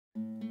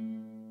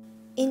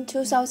In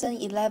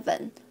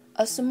 2011,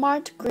 a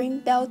smart green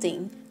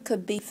building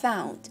could be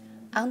found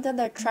under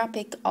the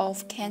Tropic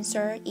of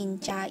Cancer in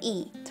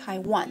Chiayi,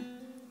 Taiwan.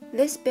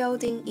 This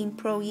building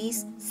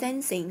employs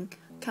sensing,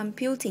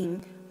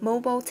 computing,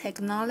 mobile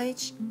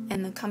technology,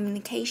 and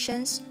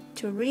communications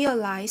to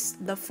realize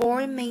the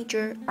four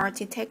major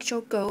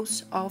architectural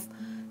goals of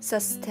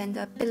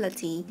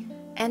sustainability,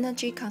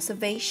 energy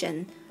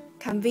conservation,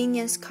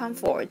 convenience,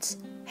 comfort,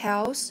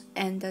 health,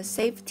 and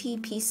safety,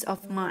 peace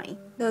of mind.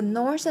 The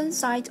northern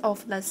side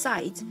of the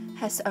site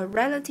has a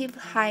relatively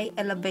high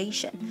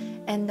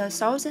elevation, and the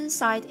southern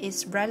side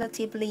is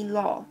relatively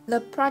low.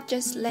 The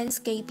project's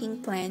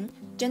landscaping plan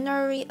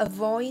generally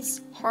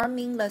avoids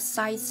harming the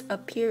site's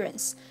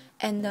appearance,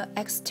 and the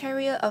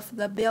exterior of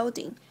the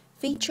building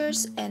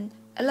features an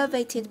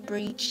elevated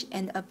bridge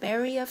and a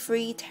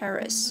barrier-free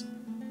terrace.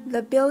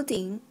 The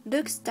building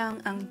looks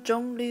down on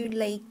Zhonglü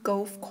Lake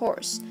Golf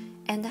Course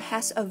and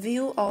has a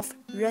view of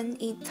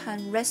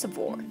Renyitan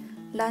Reservoir,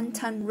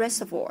 Lantan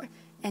Reservoir,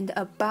 and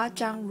a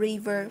Bajang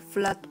River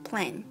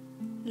floodplain.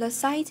 The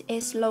site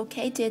is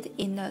located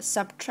in a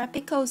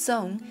subtropical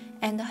zone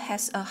and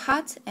has a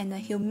hot and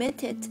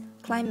humid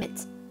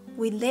climate.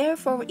 We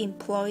therefore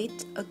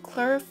employed a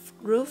curved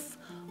roof,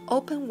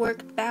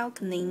 open-work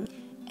balcony,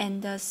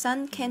 and the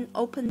sun can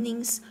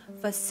openings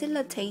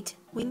facilitate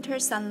winter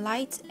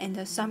sunlight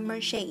and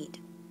summer shade.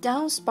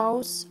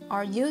 Downspouts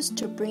are used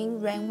to bring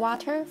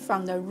rainwater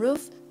from the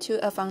roof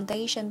to a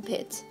foundation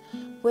pit,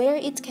 where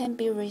it can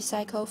be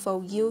recycled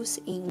for use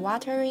in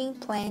watering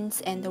plants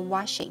and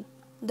washing.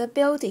 The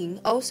building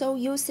also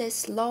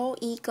uses low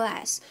E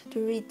glass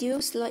to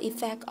reduce the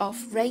effect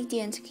of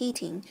radiant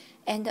heating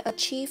and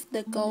achieve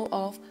the goal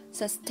of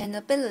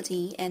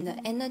sustainability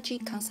and energy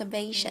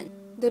conservation.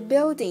 The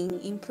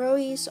building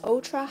employs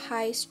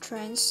ultra-high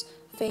strength,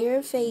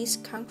 fair-face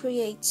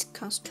concrete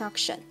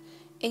construction,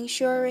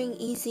 ensuring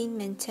easy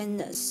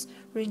maintenance,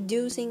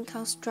 reducing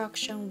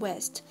construction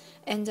waste,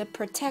 and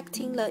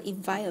protecting the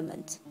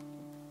environment.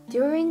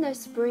 During the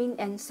spring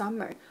and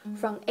summer,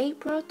 from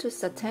April to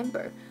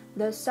September,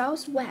 the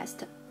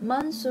southwest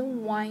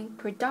monsoon wind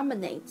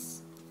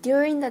predominates.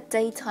 During the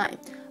daytime,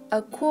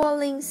 a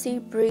cooling sea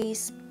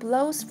breeze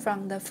blows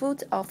from the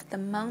foot of the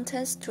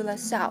mountains to the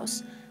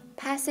south,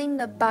 passing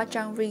the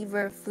Bajang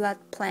River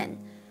floodplain,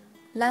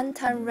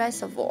 Lantan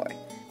Reservoir,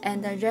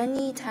 and the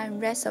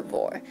Renyitan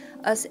Reservoir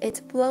as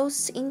it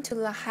blows into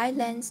the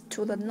highlands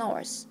to the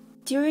north.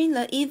 During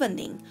the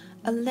evening,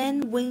 a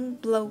land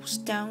wind blows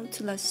down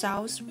to the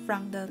south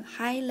from the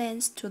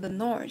highlands to the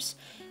north,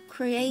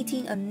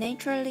 creating a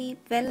naturally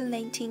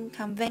ventilating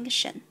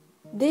convection.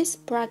 This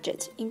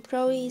project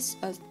employs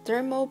a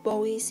thermal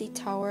buoyancy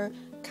tower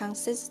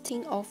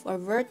consisting of a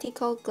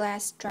vertical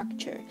glass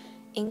structure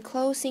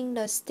enclosing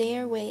the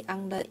stairway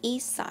on the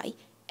east side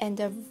and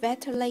the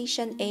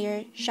ventilation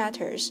air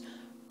shutters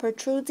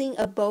protruding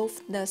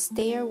above the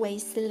stairway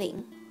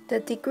ceiling. The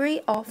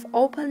degree of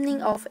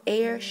opening of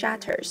air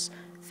shutters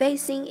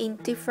facing in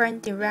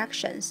different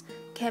directions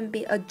can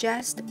be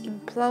adjusted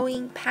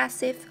employing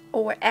passive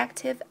or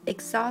active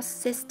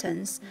exhaust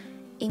systems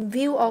in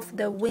view of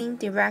the wind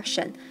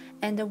direction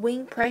and the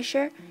wind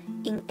pressure,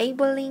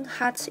 enabling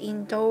hot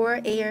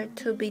indoor air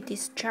to be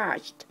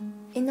discharged.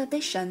 In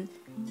addition,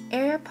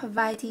 air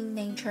providing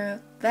natural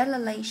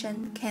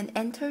ventilation can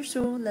enter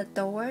through the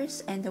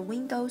doors and the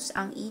windows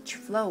on each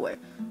floor,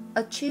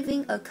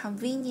 achieving a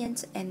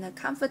convenient and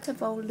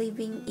comfortable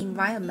living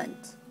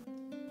environment.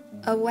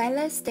 A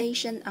weather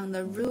station on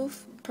the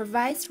roof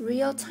provides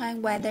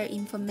real-time weather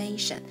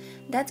information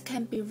that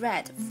can be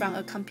read from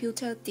a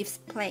computer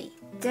display.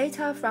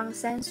 Data from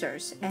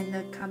sensors and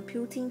the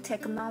computing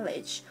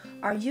technology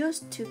are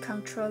used to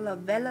control the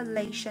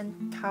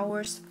ventilation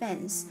tower's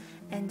fans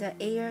and the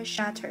air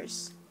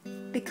shutters.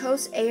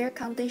 Because air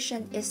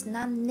conditioning is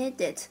not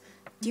needed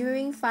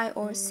during 5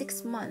 or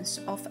 6 months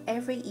of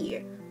every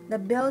year, the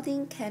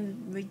building can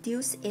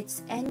reduce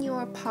its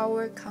annual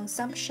power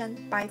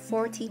consumption by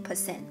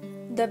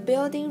 40%. The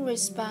building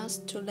responds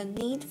to the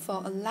need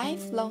for a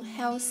lifelong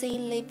healthy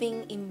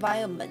living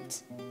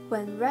environment.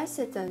 When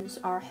residents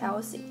are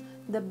healthy,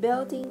 the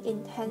building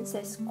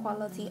enhances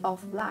quality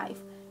of life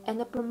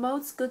and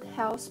promotes good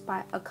health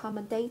by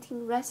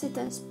accommodating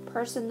residents'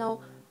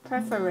 personal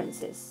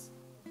preferences.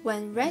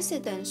 When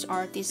residents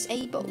are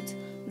disabled,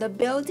 the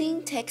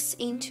building takes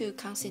into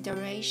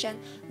consideration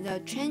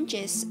the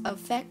changes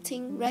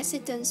affecting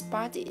residents'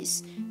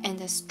 bodies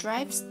and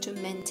strives to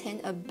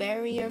maintain a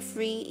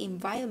barrier-free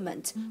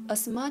environment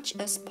as much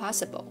as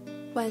possible.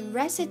 When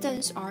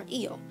residents are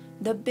ill,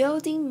 the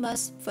building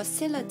must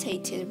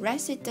facilitate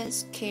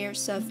residents' care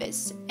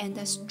service and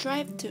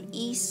strive to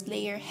ease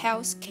their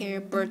health care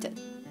burden.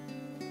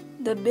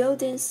 The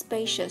building's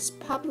spacious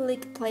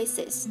public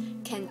places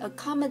can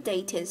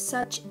accommodate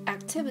such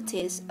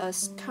activities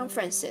as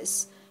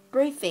conferences,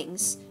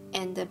 briefings,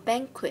 and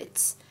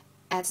banquets,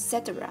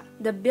 etc.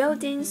 The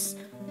building's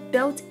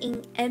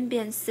built-in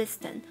ambient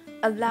system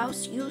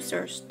allows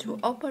users to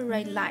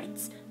operate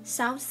lights,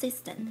 sound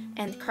system,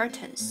 and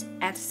curtains,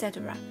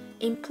 etc.,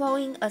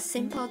 employing a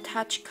simple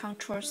touch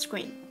control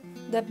screen.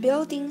 The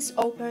building's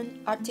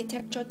open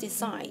architectural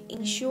design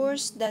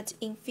ensures that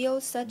in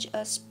fields such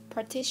as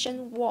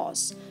partition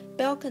walls,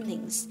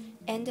 balconies,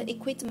 and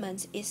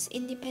equipment is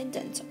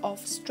independent of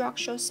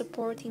structural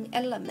supporting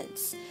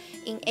elements,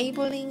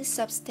 enabling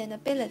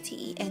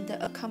sustainability and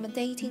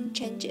accommodating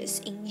changes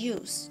in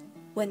use.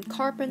 When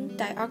carbon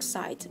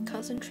dioxide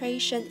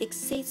concentration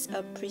exceeds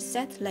a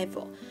preset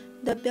level,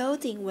 the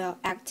building will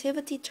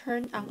actively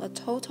turn on a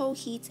total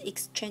heat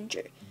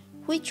exchanger,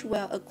 which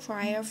will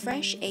acquire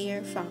fresh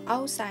air from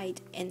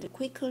outside and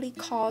quickly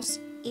cause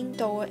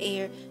indoor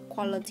air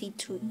quality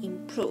to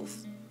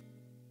improve.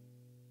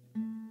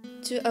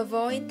 To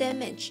avoid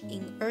damage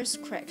in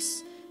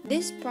earthquakes,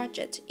 this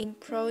project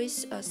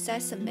employs a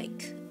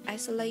seismic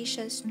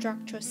isolation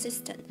structure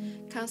system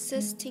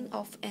consisting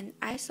of an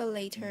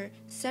isolator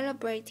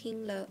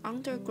separating the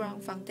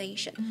underground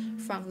foundation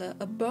from the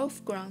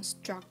above-ground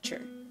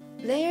structure.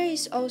 There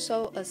is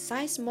also a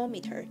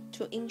seismometer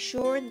to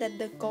ensure that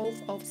the goal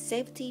of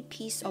safety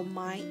peace of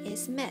mind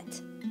is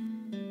met.